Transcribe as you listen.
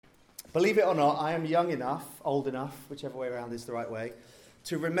Believe it or not, I am young enough, old enough, whichever way around is the right way,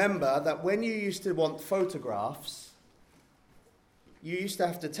 to remember that when you used to want photographs, you used to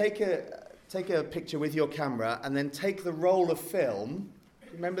have to take a picture with your camera and then take the roll of film.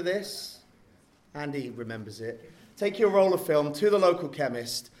 Remember this? Andy remembers it. Take your roll of film to the local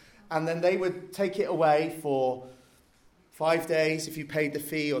chemist, and then they would take it away for 5 days if you paid the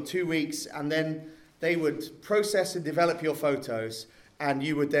fee, or 2 weeks, and then they would process and develop your photos, and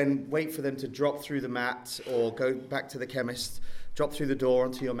you would then wait for them to drop through the mat or go back to the chemist, drop through the door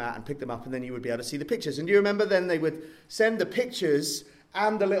onto your mat and pick them up, and then you would be able to see the pictures. And do you remember then they would send the pictures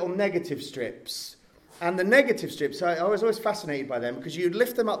and the little negative strips? And the negative strips, I was always fascinated by them because you'd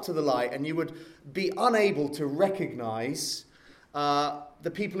lift them up to the light and you would be unable to recognize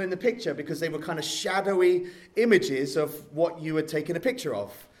the people in the picture because they were kind of shadowy images of what you had taken a picture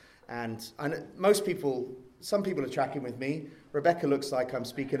of. And some people are tracking with me. Rebecca looks like I'm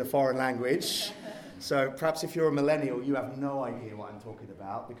speaking a foreign language. So perhaps if you're a millennial, you have no idea what I'm talking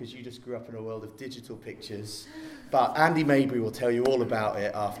about because you just grew up in a world of digital pictures. But Andy Mabry will tell you all about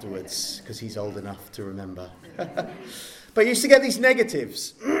it afterwards because he's old enough to remember. But you used to get these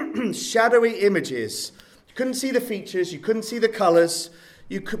negatives, shadowy images. You couldn't see the features, you couldn't see the colours,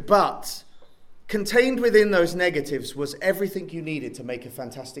 but contained within those negatives was everything you needed to make a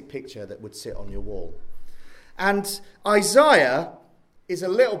fantastic picture that would sit on your wall. And Isaiah is a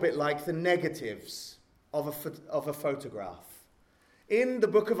little bit like the negatives of a photograph. In the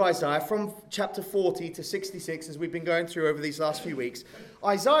book of Isaiah, from chapter 40 to 66, as we've been going through over these last few weeks,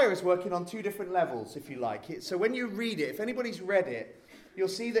 Isaiah is working on two different levels, if you like. So when you read it, if anybody's read it, you'll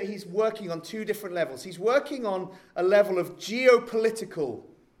see that he's working on two different levels. He's working on a level of geopolitical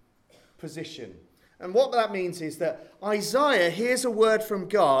position. And what that means is that Isaiah hears a word from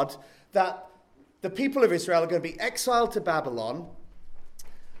God that the people of Israel are going to be exiled to Babylon,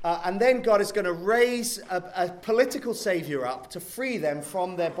 and then God is going to raise a political savior up to free them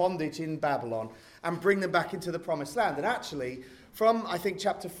from their bondage in Babylon and bring them back into the promised land. And actually, from, I think,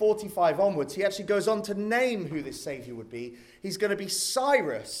 chapter 45 onwards, he actually goes on to name who this savior would be. He's going to be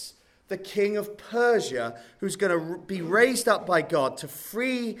Cyrus, the king of Persia, who's going to be raised up by God to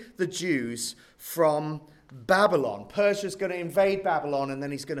free the Jews from Babylon. Persia's going to invade Babylon, and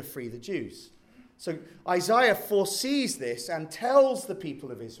then he's going to free the Jews. So Isaiah foresees this and tells the people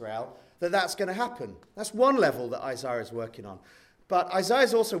of Israel that that's going to happen. That's one level that Isaiah is working on. But Isaiah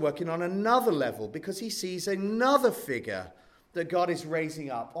is also working on another level because he sees another figure that God is raising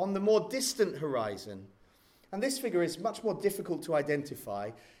up on the more distant horizon. And this figure is much more difficult to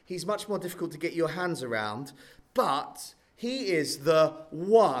identify. He's much more difficult to get your hands around. But he is the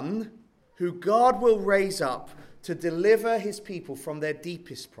one who God will raise up to deliver his people from their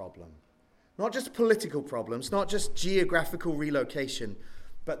deepest problem. Not just political problems, not just geographical relocation,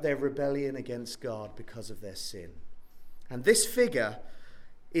 but their rebellion against God because of their sin. And this figure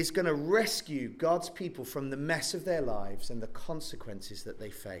is going to rescue God's people from the mess of their lives and the consequences that they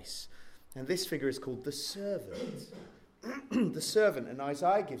face. And this figure is called the servant. The servant. And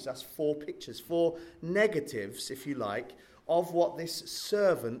Isaiah gives us four pictures, four negatives, if you like, of what this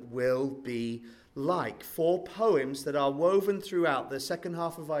servant will be like. Four poems that are woven throughout the second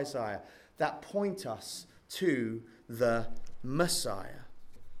half of Isaiah that point us to the Messiah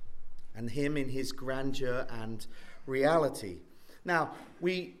and him in his grandeur and reality. Now,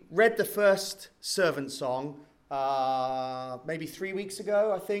 we read the first servant song maybe 3 weeks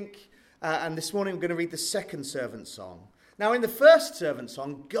ago, I think, and this morning we're going to read the second servant song. Now, in the first servant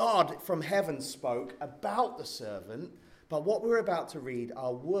song, God from heaven spoke about the servant, but what we're about to read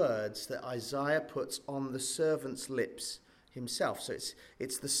are words that Isaiah puts on the servant's lips himself. So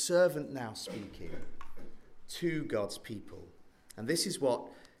it's the servant now speaking to God's people. And this is what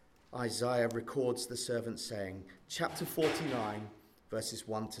Isaiah records the servant saying. Chapter 49, verses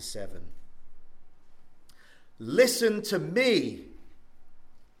 1 to 7. Listen to me,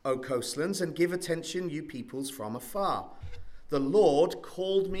 O coastlands, and give attention, you peoples from afar. The Lord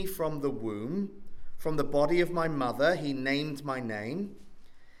called me from the womb, from the body of my mother. He named my name.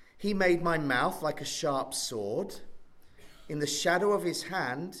 He made my mouth like a sharp sword. In the shadow of his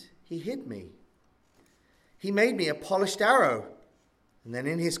hand, he hid me. He made me a polished arrow, and then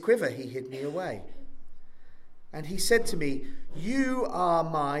in his quiver he hid me away. And he said to me, you are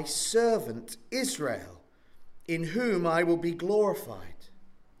my servant Israel, in whom I will be glorified.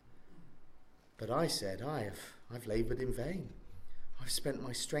 But I said, I've labored in vain. I've spent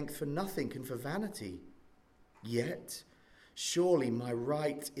my strength for nothing and for vanity. Yet, surely my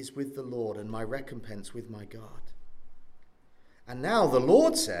right is with the Lord, and my recompense with my God. And now the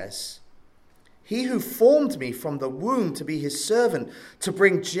Lord says, He who formed me from the womb to be his servant, to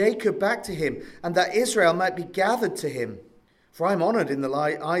bring Jacob back to him, and that Israel might be gathered to him. For I am honored in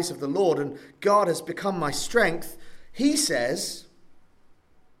the eyes of the Lord, and God has become my strength. He says,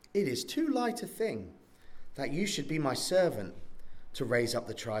 it is too light a thing that you should be my servant, to raise up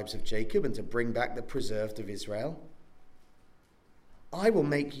the tribes of Jacob and to bring back the preserved of Israel. I will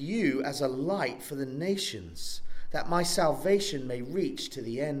make you as a light for the nations, that my salvation may reach to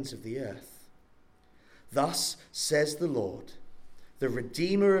the ends of the earth. Thus says the Lord, the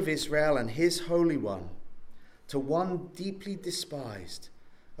Redeemer of Israel and his Holy One, to one deeply despised,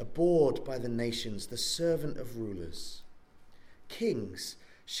 abhorred by the nations, the servant of rulers. Kings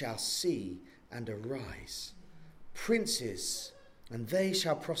shall see and arise, princes, and they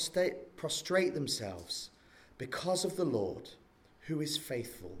shall prostrate themselves because of the Lord, who is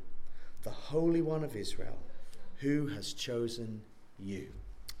faithful, the Holy One of Israel, who has chosen you.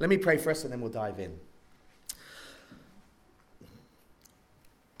 Let me pray for us and then we'll dive in.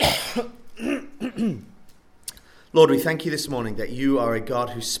 Lord, we thank you this morning that you are a God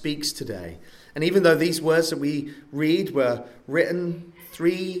who speaks today. And even though these words that we read were written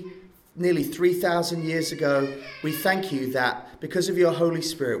nearly 3,000 years ago, we thank you that because of your Holy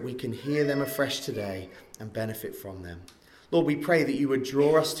Spirit, we can hear them afresh today and benefit from them. Lord, we pray that you would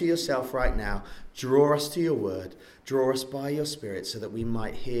draw us to yourself right now, draw us to your word, draw us by your Spirit so that we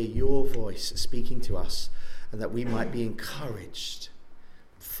might hear your voice speaking to us and that we might be encouraged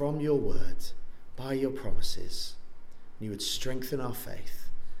from your word, by your promises. You would strengthen our faith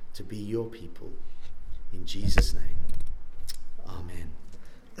to be your people. In Jesus' name, amen.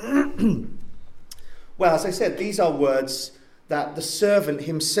 Well, as I said, these are words that the servant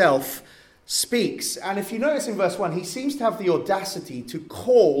himself speaks. And if you notice in verse 1, he seems to have the audacity to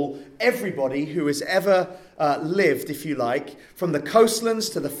call everybody who has ever lived, if you like, from the coastlands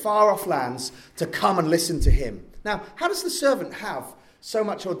to the far-off lands, to come and listen to him. Now, how does the servant have so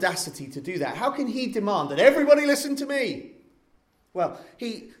much audacity to do that? How can he demand that everybody listen to me? Well,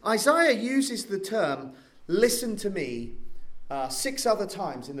 Isaiah uses the term, listen to me, 6 other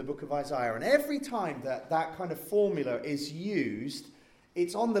times in the book of Isaiah. And every time that kind of formula is used,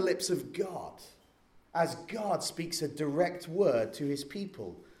 it's on the lips of God, as God speaks a direct word to his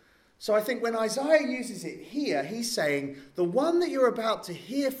people. So I think when Isaiah uses it here, he's saying, the one that you're about to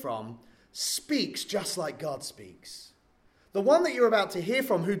hear from speaks just like God speaks. The one that you're about to hear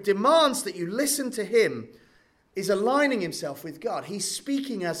from, who demands that you listen to him, is aligning himself with God. He's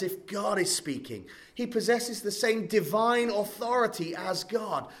speaking as if God is speaking. He possesses the same divine authority as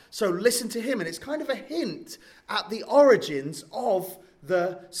God. So listen to him. And it's kind of a hint at the origins of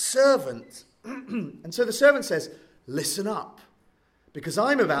the servant. And so the servant says, listen up, because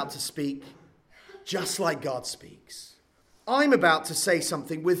I'm about to speak just like God speaks. I'm about to say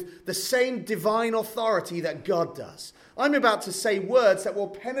something with the same divine authority that God does. I'm about to say words that will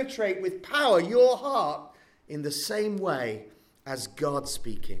penetrate with power your heart in the same way as God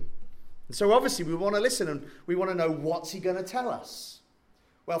speaking. And so obviously we want to listen and we want to know, what's he going to tell us?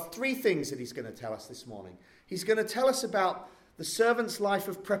 Well, 3 things that he's going to tell us this morning. He's going to tell us about the servant's life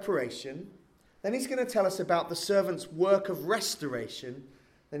of preparation. Then he's going to tell us about the servant's work of restoration.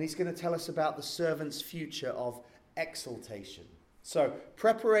 Then he's going to tell us about the servant's future of exaltation. So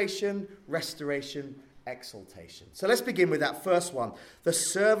preparation, restoration, exaltation. So let's begin with that first one, the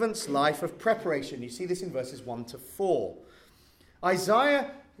servant's life of preparation. You see this in verses 1 to 4.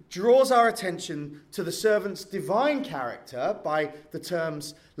 Isaiah draws our attention to the servant's divine character by the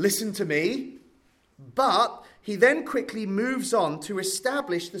terms, listen to me, but he then quickly moves on to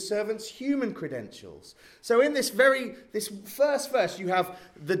establish the servant's human credentials. So in this first verse, you have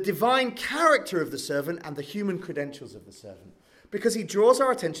the divine character of the servant and the human credentials of the servant. Because he draws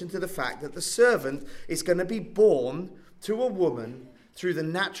our attention to the fact that the servant is going to be born to a woman through the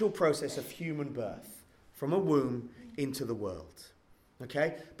natural process of human birth, from a womb into the world.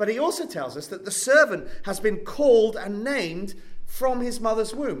 Okay? But he also tells us that the servant has been called and named from his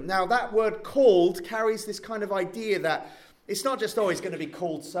mother's womb. Now, that word called carries this kind of idea that it's not just, he's going to be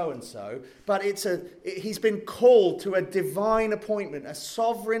called so-and-so, but he's been called to a divine appointment, a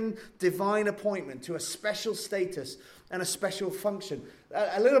sovereign divine appointment, to a special status and a special function.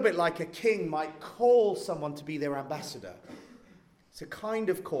 A little bit like a king might call someone to be their ambassador. It's a kind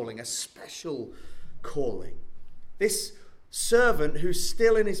of calling, a special calling. This servant who's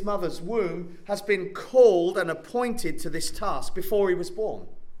still in his mother's womb has been called and appointed to this task before he was born.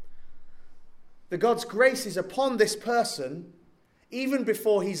 The God's grace is upon this person even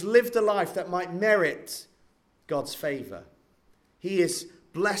before he's lived a life that might merit God's favor. He is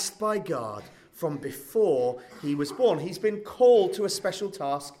blessed by God from before he was born. He's been called to a special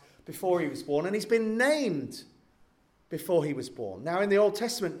task before he was born, and he's been named before he was born. Now, in the Old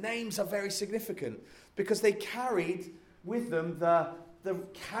Testament, names are very significant because they carried with them the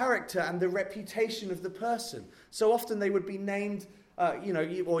character and the reputation of the person. So often they would be named,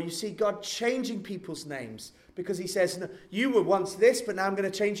 or you see God changing people's names because he says, no, you were once this, but now I'm going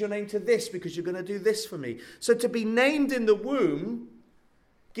to change your name to this because you're going to do this for me. So to be named in the womb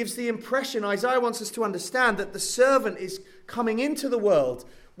gives the impression, Isaiah wants us to understand, that the servant is coming into the world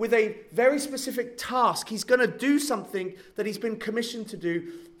with a very specific task. He's going to do something that he's been commissioned to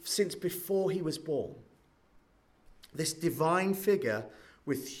do since before he was born. This divine figure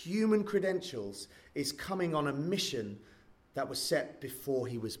with human credentials is coming on a mission that was set before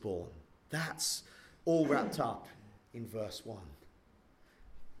he was born. That's all wrapped up in verse 1.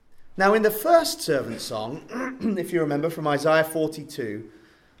 Now, in the first servant song, if you remember from Isaiah 42,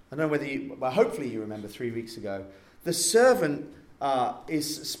 I don't know whether hopefully you remember 3 weeks ago, the servant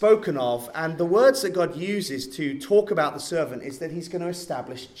is spoken of, and the words that God uses to talk about the servant is that he's going to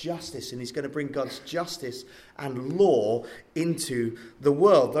establish justice, and he's going to bring God's justice and law into the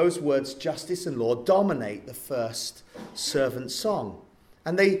world. Those words, justice and law, dominate the first servant song.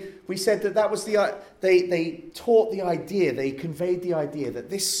 And we said that was they taught the idea, they conveyed the idea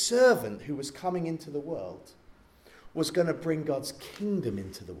that this servant who was coming into the world was going to bring God's kingdom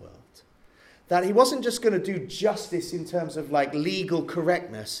into the world. That he wasn't just going to do justice in terms of like legal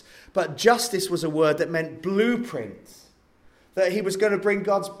correctness, but justice was a word that meant blueprint. That he was going to bring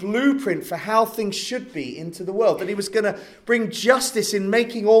God's blueprint for how things should be into the world. That he was going to bring justice in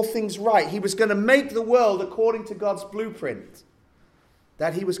making all things right. He was going to make the world according to God's blueprint.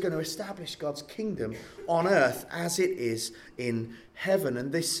 That he was going to establish God's kingdom on earth as it is in heaven.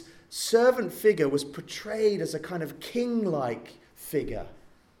 And this servant figure was portrayed as a kind of king-like figure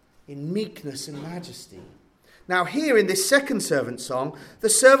in meekness and majesty. Now here in this second servant song, the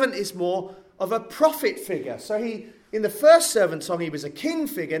servant is more of a prophet figure. So in the first servant song, he was a king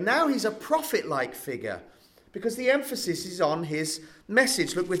figure. Now he's a prophet-like figure because the emphasis is on his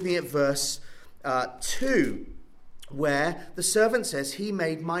message. Look with me at verse 2, where the servant says, he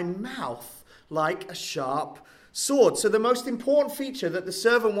made my mouth like a sharp sword. So the most important feature that the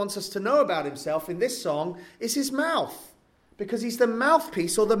servant wants us to know about himself in this song is his mouth. Because he's the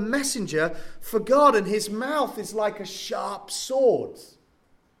mouthpiece or the messenger for God, and his mouth is like a sharp sword.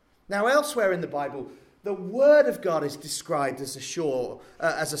 Now, elsewhere in the Bible, the word of God is described as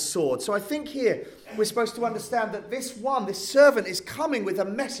a sword. So I think here we're supposed to understand that this servant is coming with a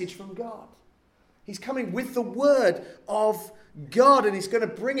message from God. He's coming with the word of God, and he's going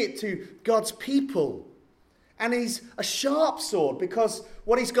to bring it to God's people. And he's a sharp sword because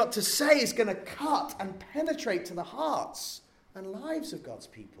what he's got to say is going to cut and penetrate to the hearts and lives of God's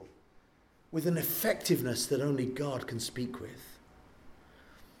people with an effectiveness that only God can speak with.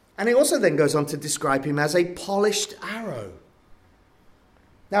 And he also then goes on to describe him as a polished arrow.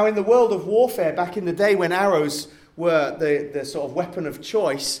 Now, in the world of warfare back in the day when arrows were the sort of weapon of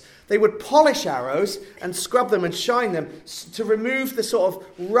choice, they would polish arrows and scrub them and shine them to remove the sort of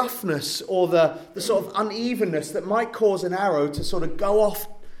roughness or the sort of unevenness that might cause an arrow to sort of go off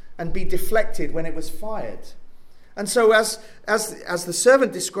and be deflected when it was fired. And so as the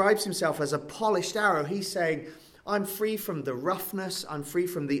servant describes himself as a polished arrow, he's saying, I'm free from the roughness, I'm free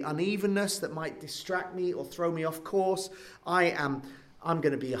from the unevenness that might distract me or throw me off course. I'm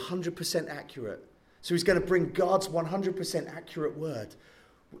going to be 100% accurate. So he's going to bring God's 100% accurate word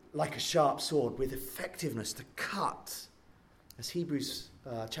like a sharp sword with effectiveness to cut. As Hebrews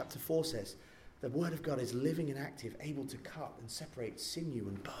chapter 4 says, the word of God is living and active, able to cut and separate sinew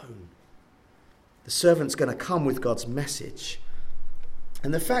and bone. The servant's going to come with God's message.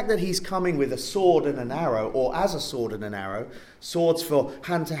 And the fact that he's coming with a sword and an arrow, or as a sword and an arrow, swords for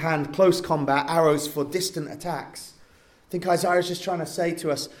hand-to-hand close combat, arrows for distant attacks. I think Isaiah is just trying to say to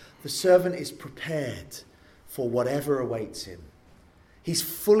us, the servant is prepared for whatever awaits him. He's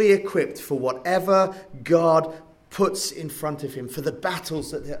fully equipped for whatever God puts in front of him, for the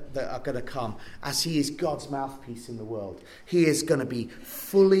battles that are going to come, as he is God's mouthpiece in the world. He is going to be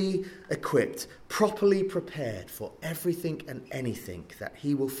fully equipped, properly prepared for everything and anything that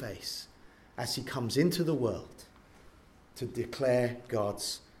he will face as he comes into the world to declare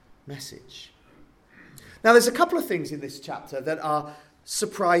God's message. Now, there's a couple of things in this chapter that are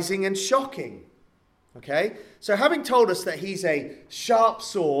surprising and shocking. Okay, so having told us that he's a sharp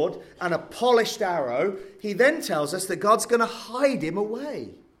sword and a polished arrow, he then tells us that God's going to hide him away.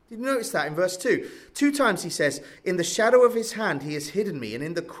 Did you notice that in verse 2? 2 times he says, in the shadow of his hand he has hidden me, and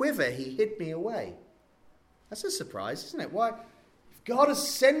in the quiver he hid me away. That's a surprise, isn't it? Why? If God is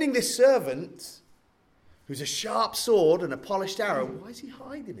sending this servant who's a sharp sword and a polished arrow, why is he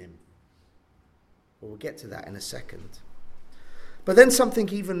hiding him? Well, we'll get to that in a second. But then something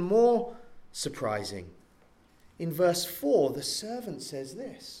even more surprising. In verse 4, the servant says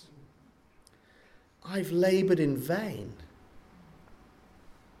this: I've laboured in vain.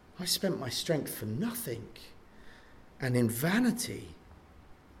 I spent my strength for nothing and in vanity.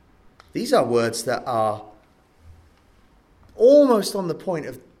 These are words that are almost on the point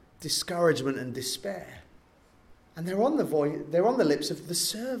of discouragement and despair. And they're on the lips of the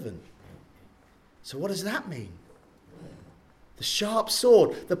servant. So what does that mean? The sharp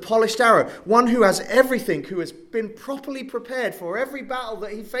sword, the polished arrow, one who has everything, who has been properly prepared for every battle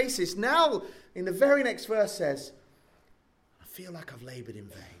that he faces, now in the very next verse says, I feel like I've laboured in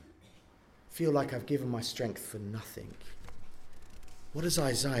vain. I feel like I've given my strength for nothing. What does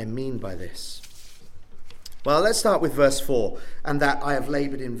Isaiah mean by this? Well, let's start with verse 4, and that I have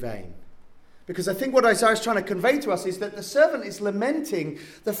laboured in vain. Because I think what Isaiah is trying to convey to us is that the servant is lamenting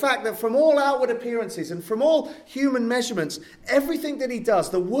the fact that from all outward appearances and from all human measurements, everything that he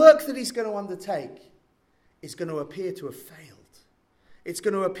does, the work that he's going to undertake, is going to appear to have failed. It's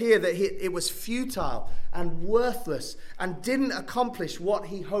going to appear that it was futile and worthless and didn't accomplish what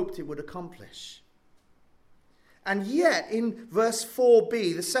he hoped it would accomplish. And yet, in verse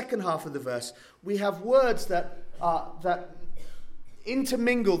 4b, the second half of the verse, we have words that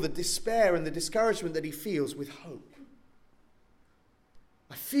intermingle the despair and the discouragement that he feels with hope.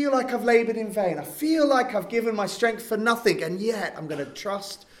 I feel like I've laboured in vain. I feel like I've given my strength for nothing. And yet I'm going to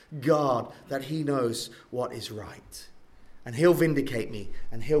trust God that he knows what is right. And he'll vindicate me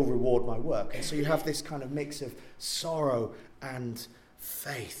and he'll reward my work. And so you have this kind of mix of sorrow and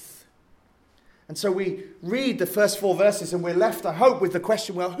faith. And so we read the first 4 verses and we're left, I hope, with the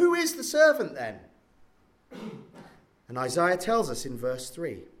question, well, who is the servant then? And Isaiah tells us in verse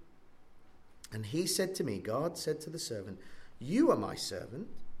 3, and he said to me, God said to the servant, you are my servant,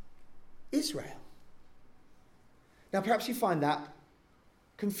 Israel. Now perhaps you find that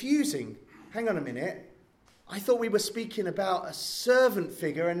confusing. Hang on a minute. I thought we were speaking about a servant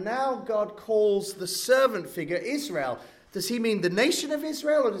figure, and now God calls the servant figure Israel. Does he mean the nation of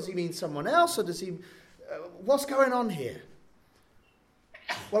Israel, or does he mean someone else, or does he... what's going on here?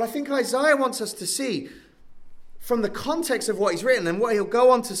 Well, I think Isaiah wants us to see from the context of what he's written and what he'll go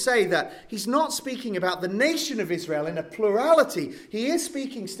on to say, that he's not speaking about the nation of Israel in a plurality. He is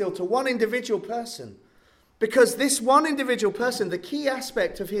speaking still to one individual person. Because this one individual person, the key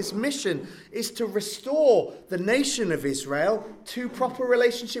aspect of his mission is to restore the nation of Israel to proper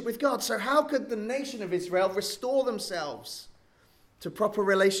relationship with God. So how could the nation of Israel restore themselves to proper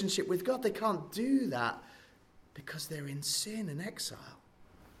relationship with God? They can't do that because they're in sin and exile.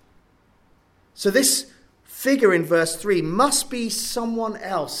 So this figure in verse 3 must be someone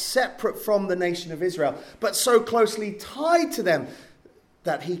else separate from the nation of Israel, but so closely tied to them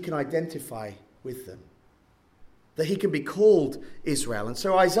that he can identify with them, that he can be called Israel. And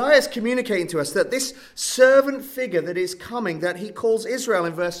so Isaiah is communicating to us that this servant figure that is coming, that he calls Israel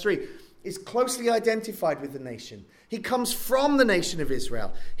in verse 3, is closely identified with the nation. He comes from the nation of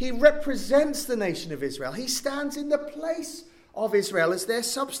Israel. He represents the nation of Israel. He stands in the place of Israel as their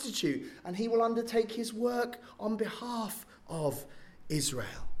substitute, and he will undertake his work on behalf of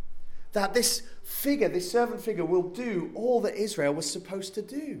Israel. That this figure, this servant figure, will do all that Israel was supposed to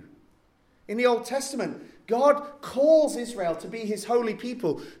do. In the Old Testament, God calls Israel to be his holy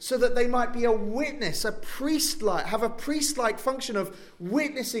people so that they might be a witness, have a priest-like function of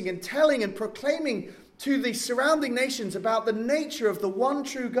witnessing and telling and proclaiming to the surrounding nations about the nature of the one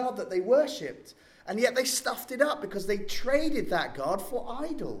true God that they worshipped. And yet they stuffed it up because they traded that God for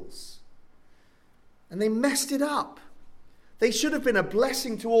idols. And they messed it up. They should have been a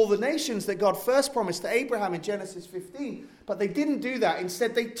blessing to all the nations that God first promised to Abraham in Genesis 15. But they didn't do that.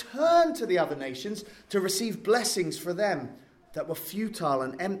 Instead, they turned to the other nations to receive blessings for them that were futile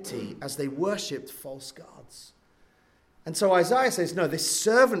and empty as they worshipped false gods. And so Isaiah says, no, this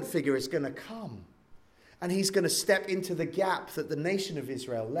servant figure is going to come. And he's going to step into the gap that the nation of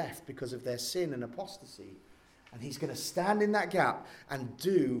Israel left because of their sin and apostasy. And he's going to stand in that gap and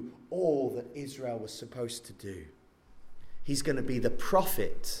do all that Israel was supposed to do. He's going to be the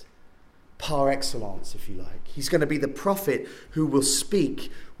prophet par excellence, if you like. He's going to be the prophet who will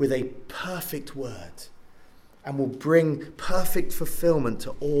speak with a perfect word and will bring perfect fulfillment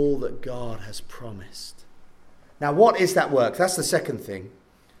to all that God has promised. Now, what is that work? That's the second thing.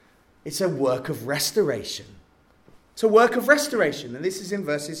 It's a work of restoration. It's a work of restoration. And this is in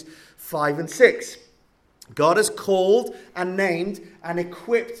verses 5 and 6. God has called and named and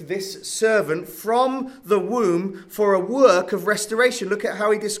equipped this servant from the womb for a work of restoration. Look at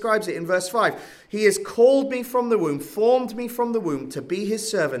how he describes it in verse 5. He has called me from the womb, formed me from the womb to be his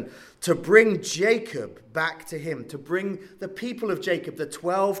servant, to bring Jacob back to him, to bring the people of Jacob, the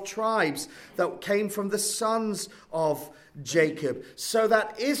 12 tribes that came from the sons of Jacob, so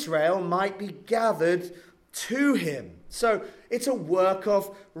that Israel might be gathered to him. So it's a work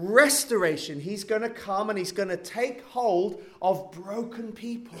of restoration. He's going to come and he's going to take hold of broken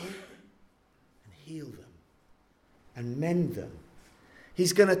people and heal them and mend them.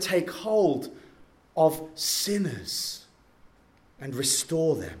 He's going to take hold of sinners and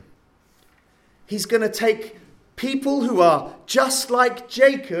restore them. He's going to take people who are just like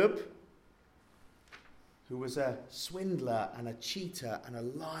Jacob, who was a swindler and a cheater and a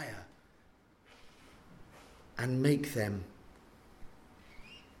liar, and make them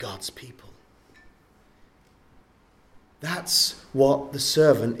God's people. That's what the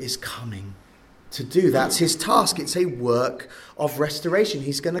servant is coming to do. That's his task. It's a work of restoration.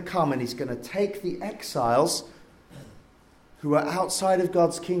 He's going to come and he's going to take the exiles who are outside of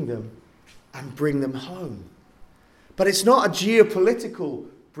God's kingdom and bring them home. But it's not a geopolitical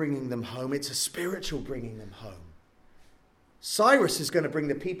bringing them home. It's a spiritual bringing them home. Cyrus is going to bring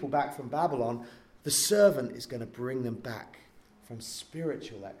the people back from Babylon. The servant is going to bring them back from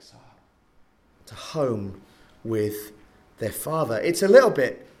spiritual exile to home with their father. It's a little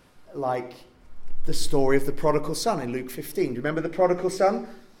bit like the story of the prodigal son in Luke 15. Do you remember the prodigal son?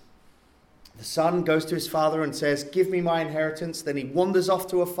 The son goes to his father and says, "Give me my inheritance." Then he wanders off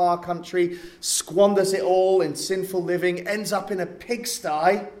to a far country, squanders it all in sinful living, ends up in a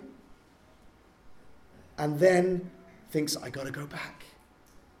pigsty, and then thinks, "I got to go back.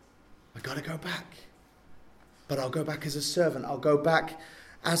 I got to go back. But I'll go back as a servant. I'll go back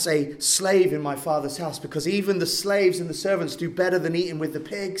as a slave in my father's house, because even the slaves and the servants do better than eating with the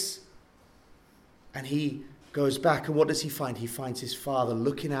pigs." And he goes back, and what does he find? He finds his father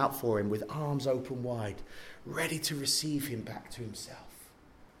looking out for him with arms open wide, ready to receive him back to himself.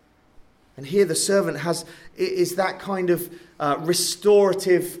 And here the servant is that kind of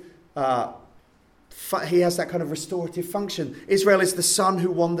restorative he has that kind of restorative function. Israel is the son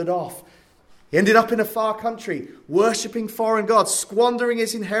who wandered off. He ended up in a far country, worshipping foreign gods, squandering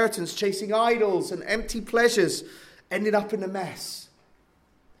his inheritance, chasing idols and empty pleasures, ended up in a mess.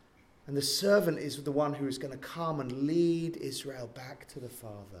 And the servant is the one who is going to come and lead Israel back to the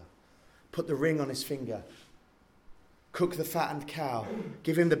Father, put the ring on his finger, cook the fattened cow,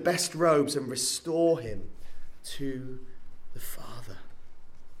 give him the best robes, and restore him to the Father.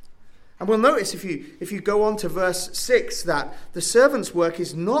 And we'll notice if you go on to verse 6 that the servant's work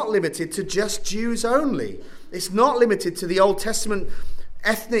is not limited to just Jews only. It's not limited to the Old Testament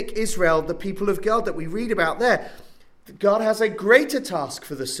ethnic Israel, the people of God that we read about there. God has a greater task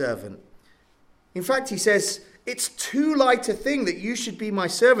for the servant. In fact, he says, "It's too light a thing that you should be my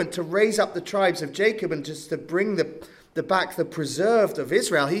servant to raise up the tribes of Jacob and just to bring back the preserved of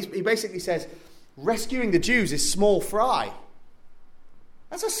Israel." He basically says, rescuing the Jews is small fry.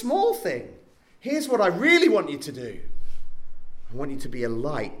 That's a small thing. Here's what I really want you to do. I want you to be a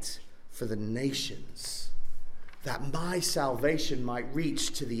light for the nations, that my salvation might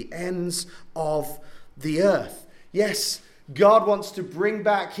reach to the ends of the earth. Yes, God wants to bring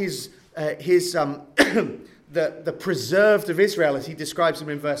back his the preserved of Israel, as he describes them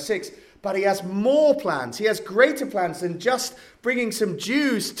in verse 6. But he has more plans. He has greater plans than just bringing some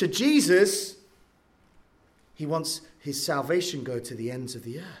Jews to Jesus. He wants his salvation go to the ends of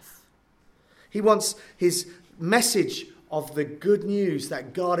the earth. He wants his message of the good news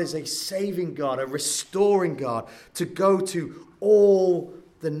that God is a saving God, a restoring God, to go to all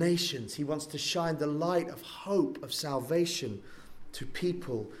the nations. He wants to shine the light of hope, of salvation to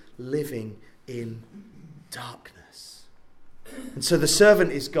people living in darkness. And so the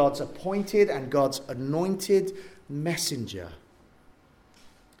servant is God's appointed and God's anointed messenger.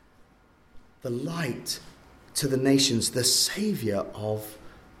 The light to the nations, the Saviour of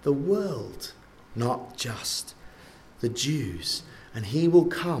the world, not just the Jews. And he will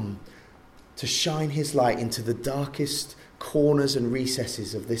come to shine his light into the darkest corners and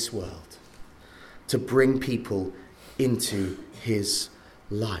recesses of this world, to bring people into his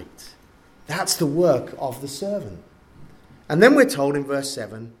light. That's the work of the servant. And then we're told in verse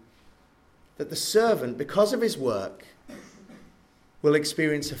 7 that the servant, because of his work, will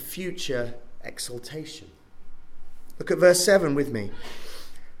experience a future exaltation. Look at verse 7 with me.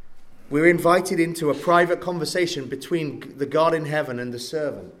 We're invited into a private conversation between the God in heaven and the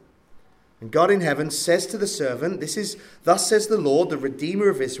servant. And God in heaven says to the servant, thus says the Lord, the Redeemer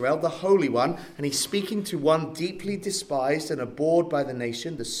of Israel, the Holy One, and he's speaking to one deeply despised and abhorred by the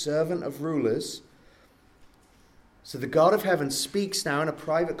nation, the servant of rulers. So the God of heaven speaks now in a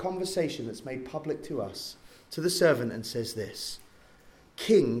private conversation that's made public to us, to the servant, and says this: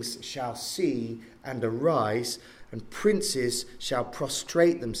 kings shall see and arise, and princes shall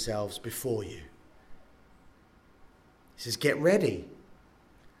prostrate themselves before you. He says, get ready.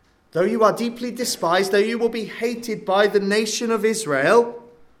 Though you are deeply despised, though you will be hated by the nation of Israel,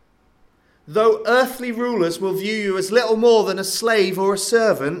 though earthly rulers will view you as little more than a slave or a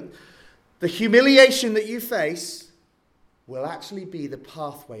servant, the humiliation that you face will actually be the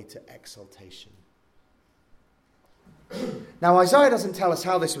pathway to exaltation. Now, Isaiah doesn't tell us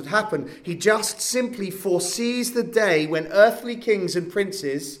how this would happen. He just simply foresees the day when earthly kings and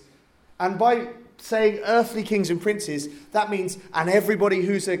princes, and by saying earthly kings and princes, that means, and everybody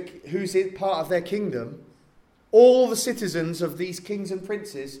who's part of their kingdom, all the citizens of these kings and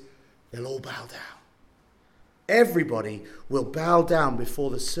princes, they'll all bow down. Everybody will bow down before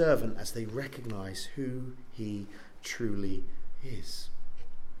the servant as they recognize who he truly is.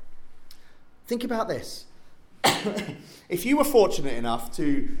 Think about this. If you were fortunate enough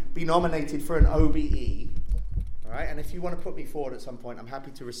to be nominated for an OBE, all right, and if you want to put me forward at some point, I'm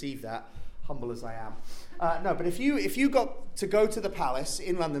happy to receive that, humble as I am. But if you got to go to the palace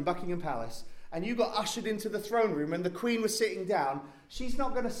in London, Buckingham Palace, and you got ushered into the throne room and the Queen was sitting down, she's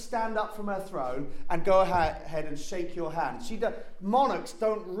not going to stand up from her throne and go ahead and shake your hand. Monarchs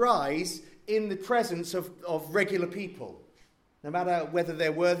don't rise in the presence of regular people, no matter whether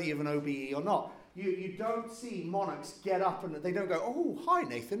they're worthy of an OBE or not. You don't see monarchs get up and they don't go, oh, hi,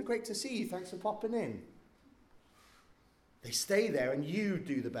 Nathan, great to see you, thanks for popping in. They stay there and you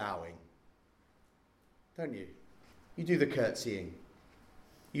do the bowing, don't you? You do the curtsying.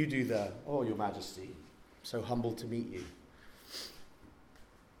 You do the, oh, your majesty, so humbled to meet you.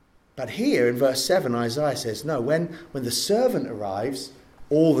 But here in verse 7, Isaiah says, no, when the servant arrives,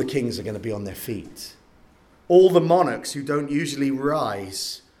 all the kings are going to be on their feet. All the monarchs who don't usually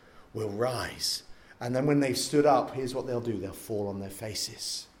rise will rise. And then when they've stood up, here's what they'll do. They'll fall on their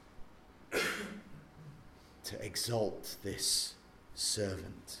faces to exalt this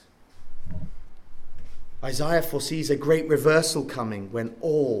servant. Isaiah foresees a great reversal coming when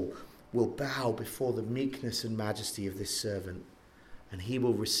all will bow before the meekness and majesty of this servant, and he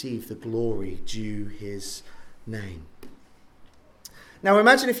will receive the glory due his name. Now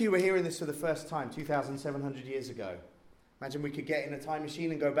imagine if you were hearing this for the first time 2,700 years ago. Imagine we could get in a time machine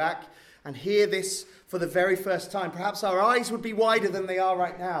and go back and hear this for the very first time. Perhaps our eyes would be wider than they are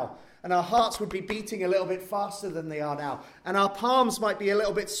right now, and our hearts would be beating a little bit faster than they are now, and our palms might be a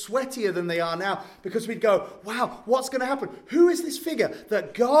little bit sweatier than they are now, because we'd go, wow, what's going to happen? Who is this figure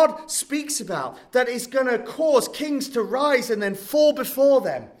that God speaks about that is going to cause kings to rise and then fall before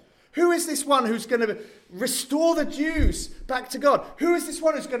them? Who is this one who's going to restore the Jews back to God? Who is this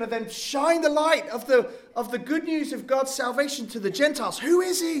one who's going to then shine the light of the good news of God's salvation to the Gentiles? Who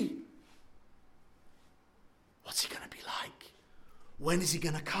is he? What's he going to be like? When is he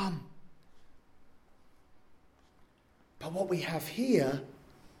going to come? But what we have here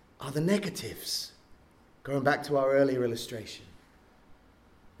are the negatives. Going back to our earlier illustration.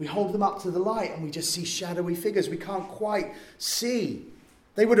 We hold them up to the light and we just see shadowy figures we can't quite see.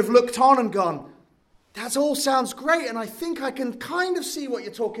 They would have looked on and gone, that all sounds great, and I think I can kind of see what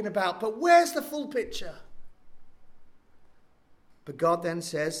you're talking about, but where's the full picture? But God then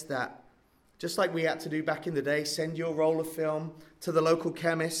says that, just like we had to do back in the day, send your roll of film to the local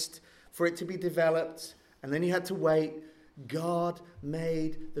chemist for it to be developed, and then you had to wait. God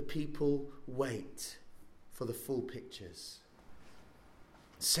made the people wait for the full pictures.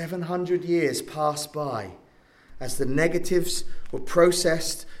 700 years passed by as the negatives were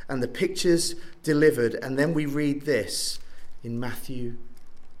processed and the pictures delivered. And then we read this in Matthew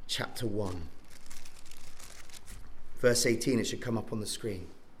chapter 1. Verse 18, it should come up on the screen.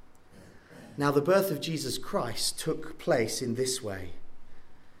 Now the birth of Jesus Christ took place in this way.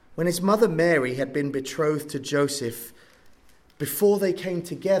 When his mother Mary had been betrothed to Joseph, before they came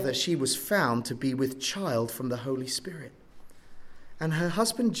together, she was found to be with child from the Holy Spirit. And her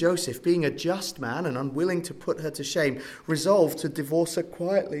husband Joseph, being a just man and unwilling to put her to shame, resolved to divorce her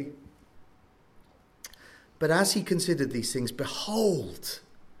quietly. But as he considered these things, behold,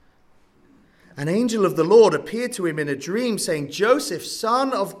 an angel of the Lord appeared to him in a dream, saying, Joseph,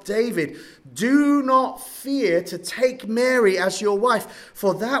 son of David, do not fear to take Mary as your wife,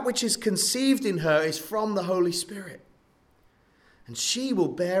 for that which is conceived in her is from the Holy Spirit. And she will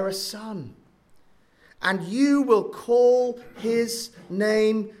bear a son, and you will call his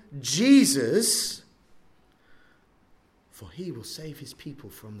name Jesus, for he will save his people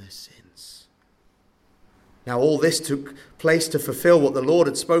from their sins. Now all this took place to fulfill what the Lord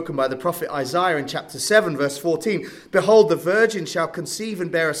had spoken by the prophet Isaiah in chapter 7, verse 14. Behold, the virgin shall conceive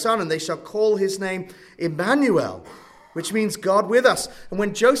and bear a son, and they shall call his name Emmanuel, which means God with us. And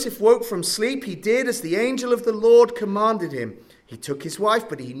when Joseph woke from sleep, he did as the angel of the Lord commanded him. He took his wife,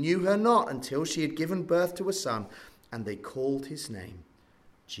 but he knew her not until she had given birth to a son, and they called his name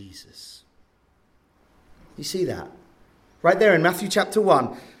Jesus. You see that? Right there in Matthew chapter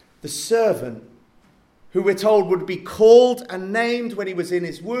 1, the servant who we're told would be called and named when he was in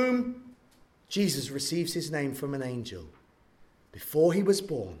his womb, Jesus receives his name from an angel before he was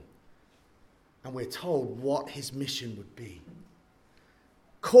born. And we're told what his mission would be.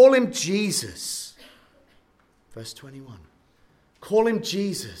 Call him Jesus. Verse 21. Call him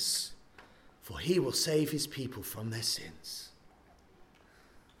Jesus, for he will save his people from their sins.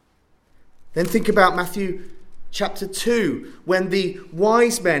 Then think about Matthew chapter 2, when the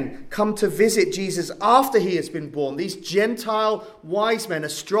wise men come to visit Jesus after he has been born. These Gentile wise men,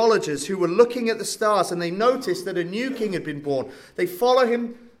 astrologers, who were looking at the stars, and they noticed that a new king had been born. They follow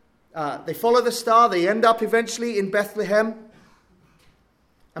him. They follow the star. They end up eventually in Bethlehem.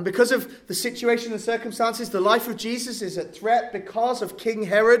 And because of the situation and circumstances, the life of Jesus is at threat because of King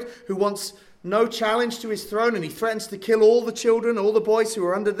Herod, who wants no challenge to his throne, and he threatens to kill all the children, all the boys who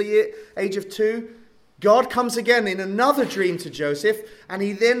are under the age of 2. God comes again in another dream to Joseph, and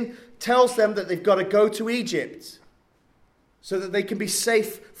he then tells them that they've got to go to Egypt so that they can be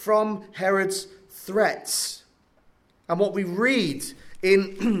safe from Herod's threats. And what we read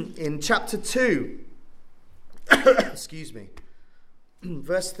in chapter 2, excuse me,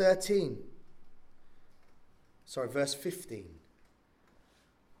 verse 15,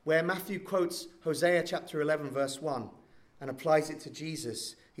 where Matthew quotes Hosea chapter 11, verse 1, and applies it to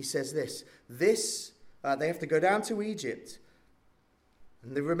Jesus. He says this, they have to go down to Egypt,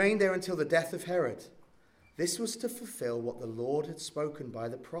 and they remained there until the death of Herod. This was to fulfill what the Lord had spoken by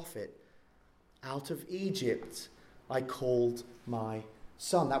the prophet. Out of Egypt I called my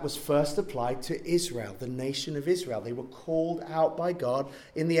son. That was first applied to Israel, the nation of Israel. They were called out by God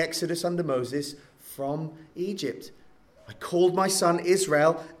in the Exodus under Moses from Egypt. I called my son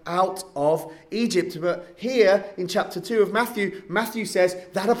Israel out of Egypt. But here in chapter 2 of Matthew says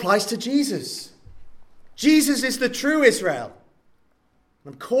that applies to Jesus. Jesus is the true Israel.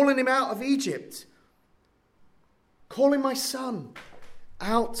 I'm calling him out of Egypt. Calling my son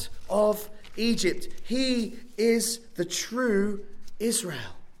out of Egypt. He is the true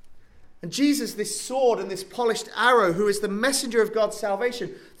Israel. And Jesus, this sword and this polished arrow, who is the messenger of God's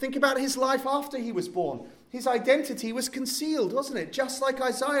salvation, think about his life after he was born. His identity was concealed, wasn't it? Just like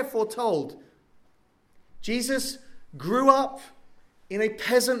Isaiah foretold. Jesus grew up in a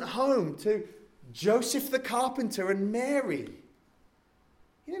peasant home to Joseph the carpenter and Mary.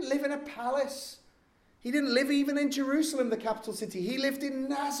 He didn't live in a palace. He didn't live even in Jerusalem, the capital city. He lived in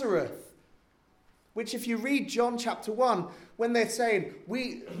Nazareth, which if you read John chapter 1, when they're saying,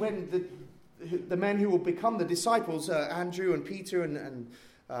 when the men who will become the disciples, Andrew and Peter and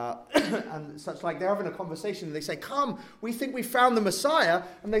such like, they're having a conversation and they say, come, we think we found the Messiah.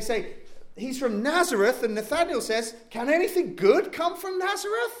 And they say, he's from Nazareth. And Nathanael says, can anything good come from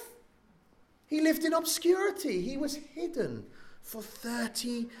Nazareth? He lived in obscurity. He was hidden for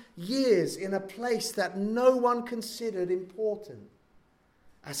 30 years in a place that no one considered important,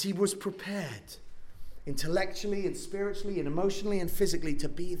 as he was prepared intellectually and spiritually and emotionally and physically to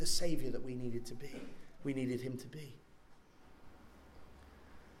be the Savior that we needed to be. We needed him to be.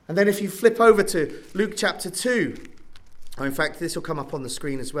 And then if you flip over to Luke chapter 2, or in fact this will come up on the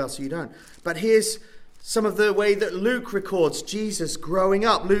screen as well so you don't. But here's some of the way that Luke records Jesus growing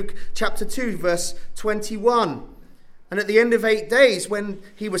up. Luke chapter 2 verse 21. And at the end of 8 days, when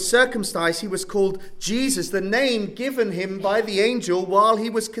he was circumcised, he was called Jesus, the name given him by the angel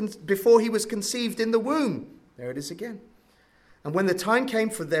before he was conceived in the womb. There it is again. And when the time came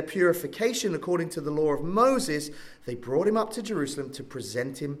for their purification according to the law of Moses, they brought him up to Jerusalem to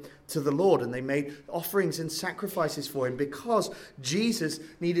present him to the Lord. And they made offerings and sacrifices for him because Jesus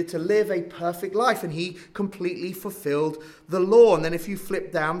needed to live a perfect life and he completely fulfilled the law. And then if you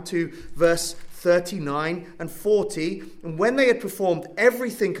flip down to verse 39 and 40, and when they had performed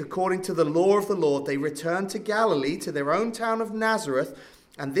everything according to the law of the Lord, they returned to Galilee, to their own town of Nazareth.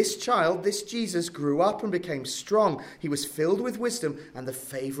 And this child, this Jesus, grew up and became strong. He was filled with wisdom, and the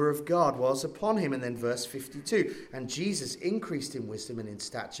favor of God was upon him. And then verse 52, and Jesus increased in wisdom and in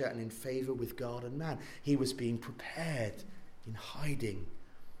stature and in favor with God and man. He was being prepared in hiding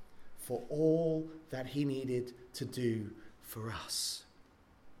for all that he needed to do for us.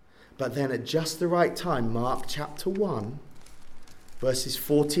 But then at just the right time, Mark chapter 1, verses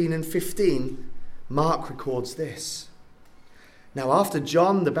 14 and 15, Mark records this. Now after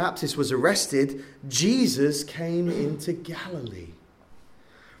John the Baptist was arrested, Jesus came into Galilee,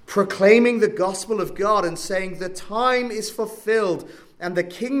 proclaiming the gospel of God and saying, the time is fulfilled and the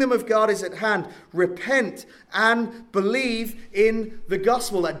kingdom of God is at hand. Repent and believe in the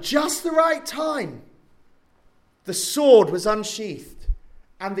gospel. At just the right time, the sword was unsheathed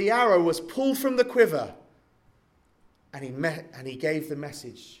and the arrow was pulled from the quiver. And he gave the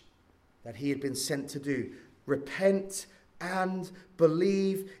message that he had been sent to do. Repent and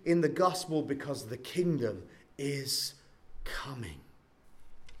believe in the gospel because the kingdom is coming.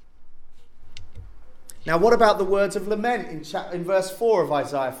 Now, what about the words of lament in verse 4 of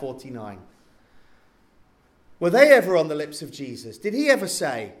Isaiah 49? Were they ever on the lips of Jesus? Did he ever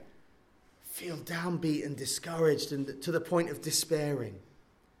say, feel downbeat, discouraged, and to the point of despairing?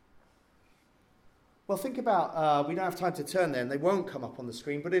 Well, think about, we don't have time to turn there, and they won't come up on the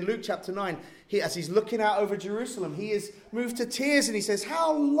screen, but in Luke chapter 9, as he's looking out over Jerusalem, he is moved to tears, and he says,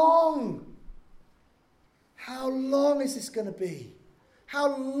 how long? How long is this going to be?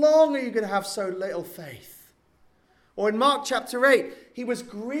 How long are you going to have so little faith? Or in Mark chapter 8, he was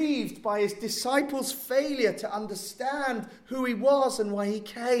grieved by his disciples' failure to understand who he was and why he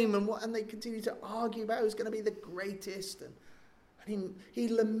came, and they continue to argue about who's going to be the greatest. And he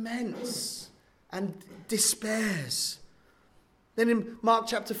laments and despairs. Then in Mark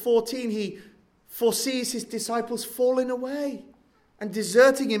chapter 14, he foresees his disciples falling away and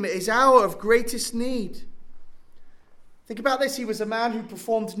deserting him at his hour of greatest need. Think about this. He was a man who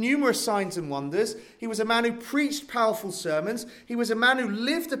performed numerous signs and wonders. He was a man who preached powerful sermons. He was a man who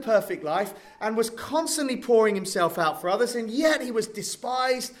lived a perfect life and was constantly pouring himself out for others. And yet he was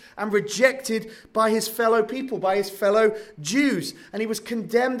despised and rejected by his fellow people, by his fellow Jews. And he was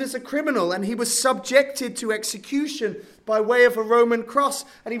condemned as a criminal, and he was subjected to execution by way of a Roman cross.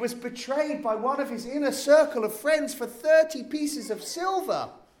 And he was betrayed by one of his inner circle of friends for 30 pieces of silver,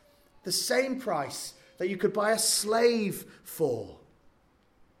 the same price that you could buy a slave for.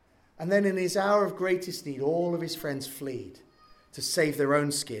 And then in his hour of greatest need, all of his friends fled to save their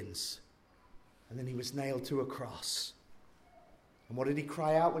own skins. And then he was nailed to a cross. And what did he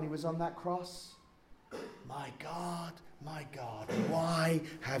cry out when he was on that cross? My God, why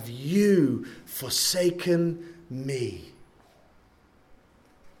have you forsaken me?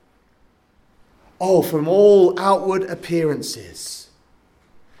 Oh, from all outward appearances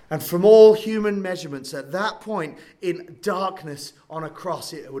and from all human measurements, at that point in darkness on a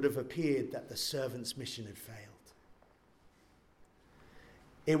cross, it would have appeared that the servant's mission had failed.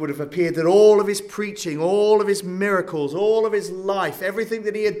 It would have appeared that all of his preaching, all of his miracles, all of his life, everything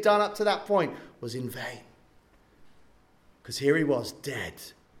that he had done up to that point was in vain. Because here he was, dead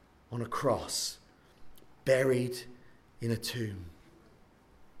on a cross, buried in a tomb.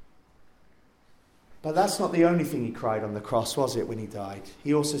 But that's not the only thing he cried on the cross, was it, when he died?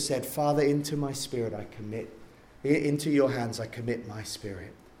 He also said, Father, into my spirit I commit, into your hands I commit my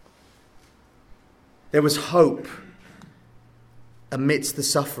spirit. There was hope amidst the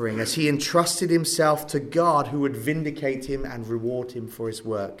suffering as he entrusted himself to God, who would vindicate him and reward him for his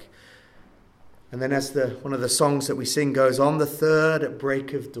work. And then as one of the songs that we sing goes, on the third at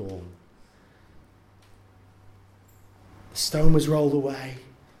break of dawn, the stone was rolled away,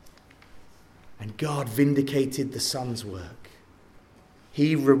 and God vindicated the Son's work.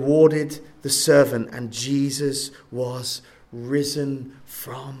 He rewarded the servant, and Jesus was risen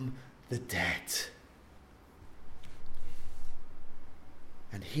from the dead.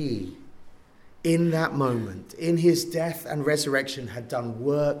 And he, in that moment, in his death and resurrection, had done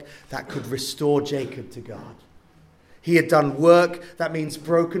work that could restore Jacob to God. He had done work that means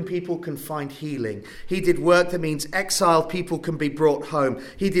broken people can find healing. He did work that means exiled people can be brought home.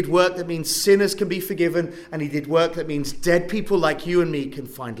 He did work that means sinners can be forgiven. And he did work that means dead people like you and me can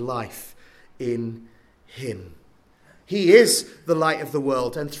find life in him. He is the light of the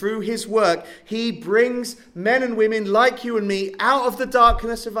world. And through his work, he brings men and women like you and me out of the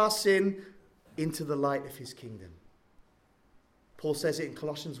darkness of our sin into the light of his kingdom. Paul says it in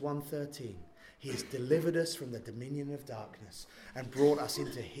Colossians 1:13. He has delivered us from the dominion of darkness and brought us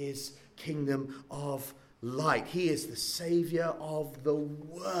into his kingdom of light. He is the Saviour of the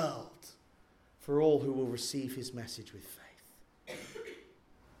world for all who will receive his message with faith.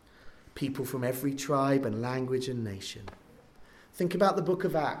 People from every tribe and language and nation. Think about the book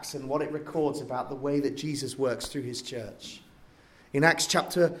of Acts and what it records about the way that Jesus works through his church. In Acts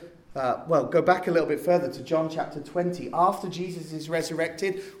chapter Go back a little bit further to John chapter 20. After Jesus is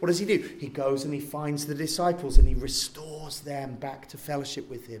resurrected, what does he do? He goes and he finds the disciples and he restores them back to fellowship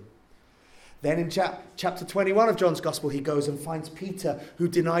with him. Then in chapter 21 of John's Gospel, he goes and finds Peter, who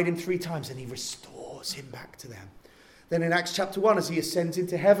denied him 3 times, and he restores him back to them. Then in Acts chapter 1, as he ascends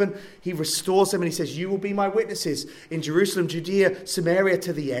into heaven, he restores them and he says, you will be my witnesses in Jerusalem, Judea, Samaria,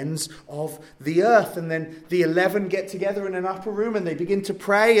 to the ends of the earth. And then the 11 get together in an upper room and they begin to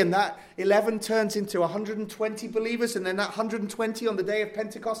pray, and that 11 turns into 120 believers. And then that 120 on the day of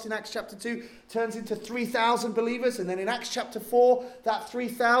Pentecost in Acts chapter 2 turns into 3,000 believers. And then in Acts chapter 4, that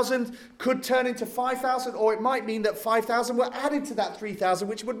 3,000 could turn into 5,000, or it might mean that 5,000 were added to that 3,000,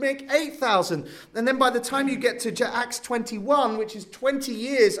 which would make 8,000. And then by the time you get to Acts 21, which is 20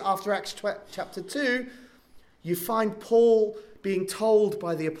 years after Acts chapter 2, you find Paul being told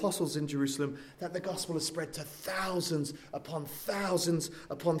by the apostles in Jerusalem that the gospel has spread to thousands upon thousands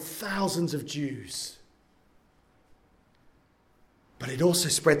upon thousands of Jews. But it also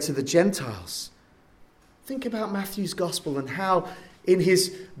spread to the Gentiles. Think about Matthew's gospel and how in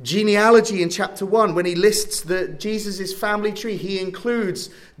his genealogy in chapter 1, when he lists Jesus' family tree, he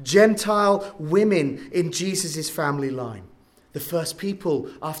includes Gentile women in Jesus' family line. The first people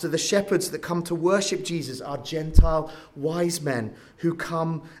after the shepherds that come to worship Jesus are Gentile wise men who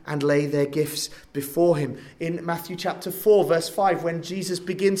come and lay their gifts before him. In Matthew chapter 4, verse 5, when Jesus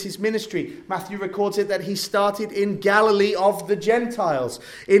begins his ministry, Matthew records it that he started in Galilee of the Gentiles.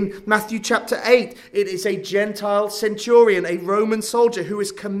 In Matthew chapter 8, it is a Gentile centurion, a Roman soldier, who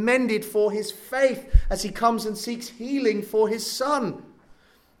is commended for his faith as he comes and seeks healing for his son.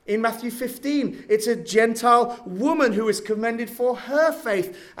 In Matthew 15, it's a Gentile woman who is commended for her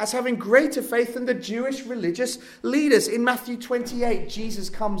faith as having greater faith than the Jewish religious leaders. In Matthew 28, Jesus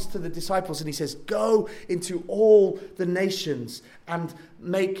comes to the disciples and he says, go into all the nations and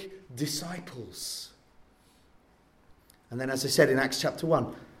make disciples. And then, as I said in Acts chapter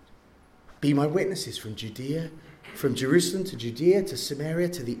 1, be my witnesses from Judea, from Jerusalem to Judea to Samaria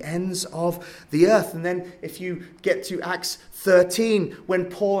to the ends of the earth. And then if you get to Acts 13, when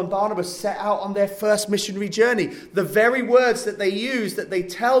Paul and Barnabas set out on their first missionary journey, the very words that they use, that they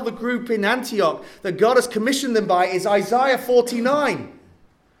tell the group in Antioch that God has commissioned them by, is Isaiah 49.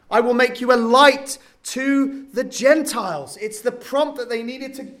 I will make you a light to the Gentiles. It's the prompt that they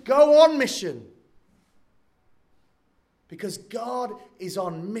needed to go on mission. Because God is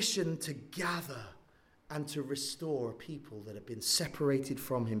on mission to gather and to restore people that have been separated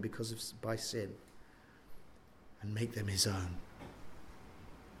from him by sin, and make them his own.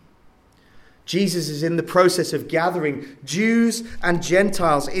 Jesus is in the process of gathering Jews and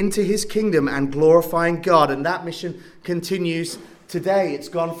Gentiles into his kingdom and glorifying God, and that mission continues today. It's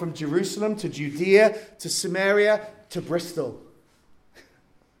gone from Jerusalem to Judea to Samaria to Bristol.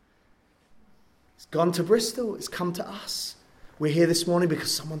 It's gone to Bristol. It's come to us. We're here this morning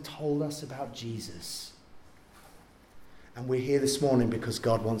because someone told us about Jesus. And we're here this morning because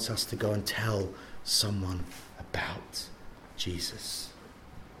God wants us to go and tell someone about Jesus.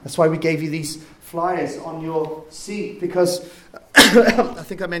 That's why we gave you these flyers on your seat, because I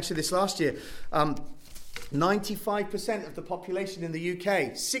think I mentioned this last year. 95% of the population in the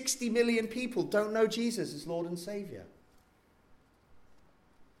UK, 60 million people, don't know Jesus as Lord and Saviour.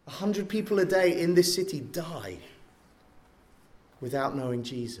 100 people a day in this city die without knowing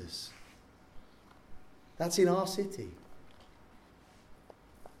Jesus. That's in our city.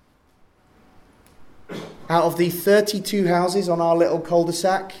 Out of the 32 houses on our little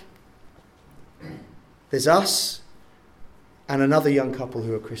cul-de-sac, there's us and another young couple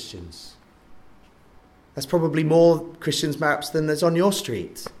who are Christians. That's probably more Christians perhaps than there's on your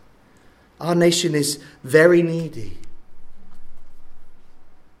street. Our nation is very needy.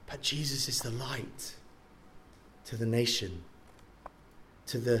 But Jesus is the light to the nation,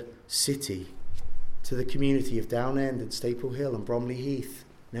 to the city, to the community of Down End and Staple Hill and Bromley Heath,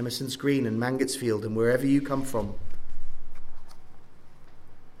 Emerson's Green and Mangotsfield and wherever you come from.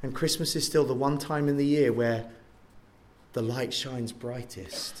 And Christmas is still the one time in the year where the light shines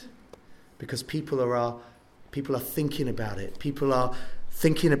brightest, because people are thinking about it. People are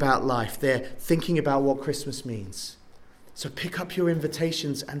thinking about life. They're thinking about what Christmas means. So pick up your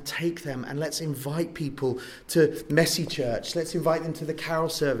invitations and take them, and let's invite people to Messy Church. Let's invite them to the carol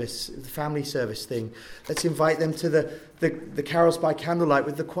service, the family service thing. Let's invite them to the carols by candlelight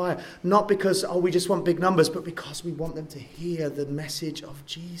with the choir. Not because, we just want big numbers, but because we want them to hear the message of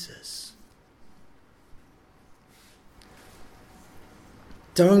Jesus.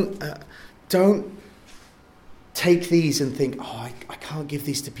 Don't take these and think, I can't give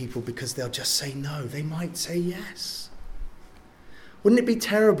these to people because they'll just say no. They might say yes. Wouldn't it be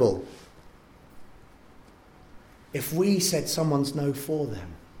terrible if we said someone's no for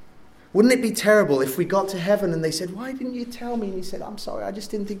them? Wouldn't it be terrible if we got to heaven and they said, why didn't you tell me? And you said, I'm sorry, I just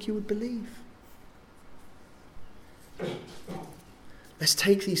didn't think you would believe. Let's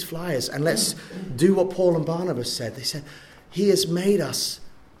take these flyers and let's do what Paul and Barnabas said. They said, he has made us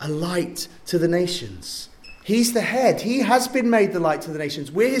a light to the nations. He's the head. He has been made the light to the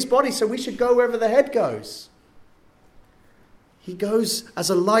nations. We're his body, so we should go wherever the head goes. He goes as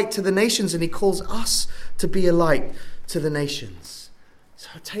a light to the nations, and he calls us to be a light to the nations. So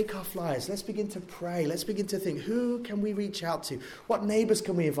take our flyers. Let's begin to pray. Let's begin to think, who can we reach out to? What neighbours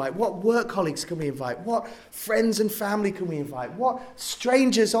can we invite? What work colleagues can we invite? What friends and family can we invite? What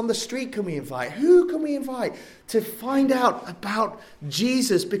strangers on the street can we invite? Who can we invite to find out about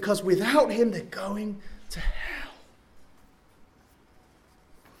Jesus? Because without him, they're going to hell.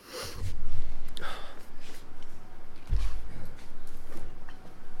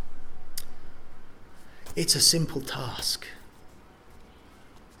 It's a simple task.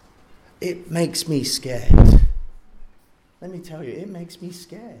 It makes me scared. Let me tell you, it makes me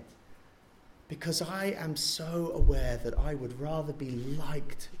scared. Because I am so aware that I would rather be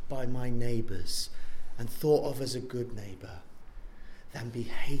liked by my neighbours and thought of as a good neighbour than be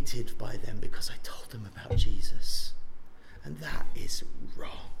hated by them because I told them about Jesus. And that is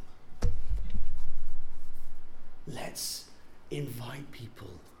wrong. Let's invite people.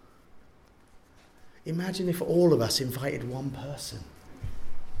 Imagine if all of us invited one person.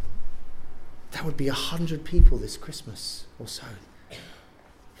 That would be 100 people this Christmas or so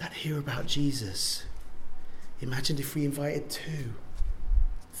that hear about Jesus. Imagine if we invited 2,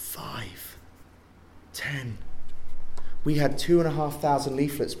 5, 10. We had 2,500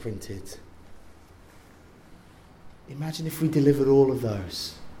 leaflets printed. Imagine if we delivered all of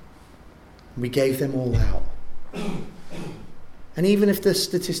those. We gave them all out. And even if the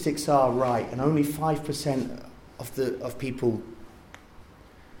statistics are right and only 5% of people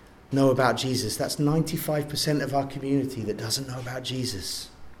know about Jesus, that's 95% of our community that doesn't know about Jesus.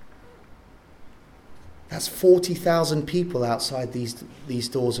 That's 40,000 people outside these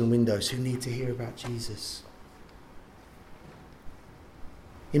doors and windows who need to hear about Jesus.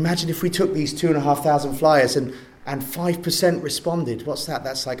 Imagine if we took these 2,500 flyers and 5% responded. What's that?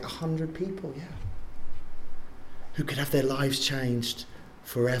 That's like 100 people, yeah. Who could have their lives changed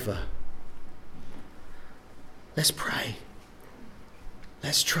forever. Let's pray.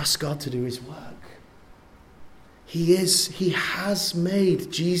 Let's trust God to do his work. He has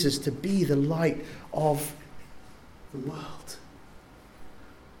made Jesus to be the light of the world.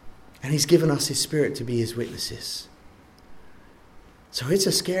 And he's given us his Spirit to be his witnesses. So it's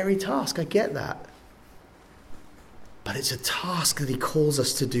a scary task, I get that. But it's a task that he calls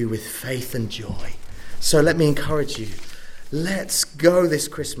us to do with faith and joy. So let me encourage you. Let's go this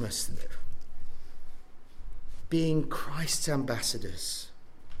Christmas being Christ's ambassadors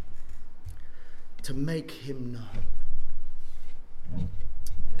to make him known.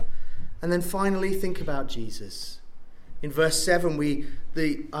 And then finally, think about Jesus. In verse 7,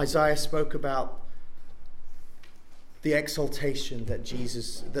 Isaiah spoke about the exaltation that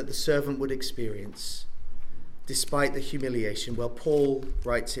the servant would experience despite the humiliation. Well, Paul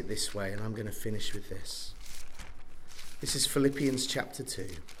writes it this way, and I'm going to finish with this. This is Philippians chapter 2.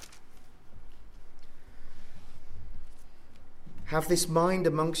 Have this mind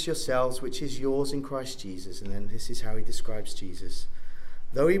amongst yourselves, which is yours in Christ Jesus. And then this is how he describes Jesus.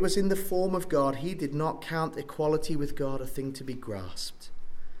 Though he was in the form of God, he did not count equality with God a thing to be grasped,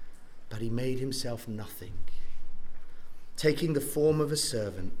 but he made himself nothing, taking the form of a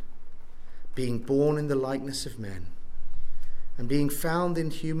servant, being born in the likeness of men, and being found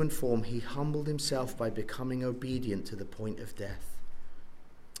in human form, he humbled himself by becoming obedient to the point of death,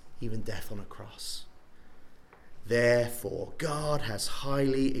 even death on a cross. Therefore, God has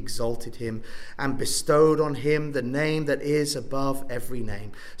highly exalted him and bestowed on him the name that is above every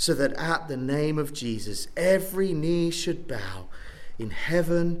name, so that at the name of Jesus every knee should bow in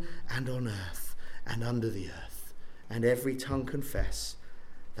heaven and on earth and under the earth, and every tongue confess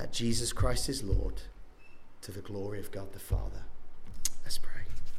that Jesus Christ is Lord, to the glory of God the Father.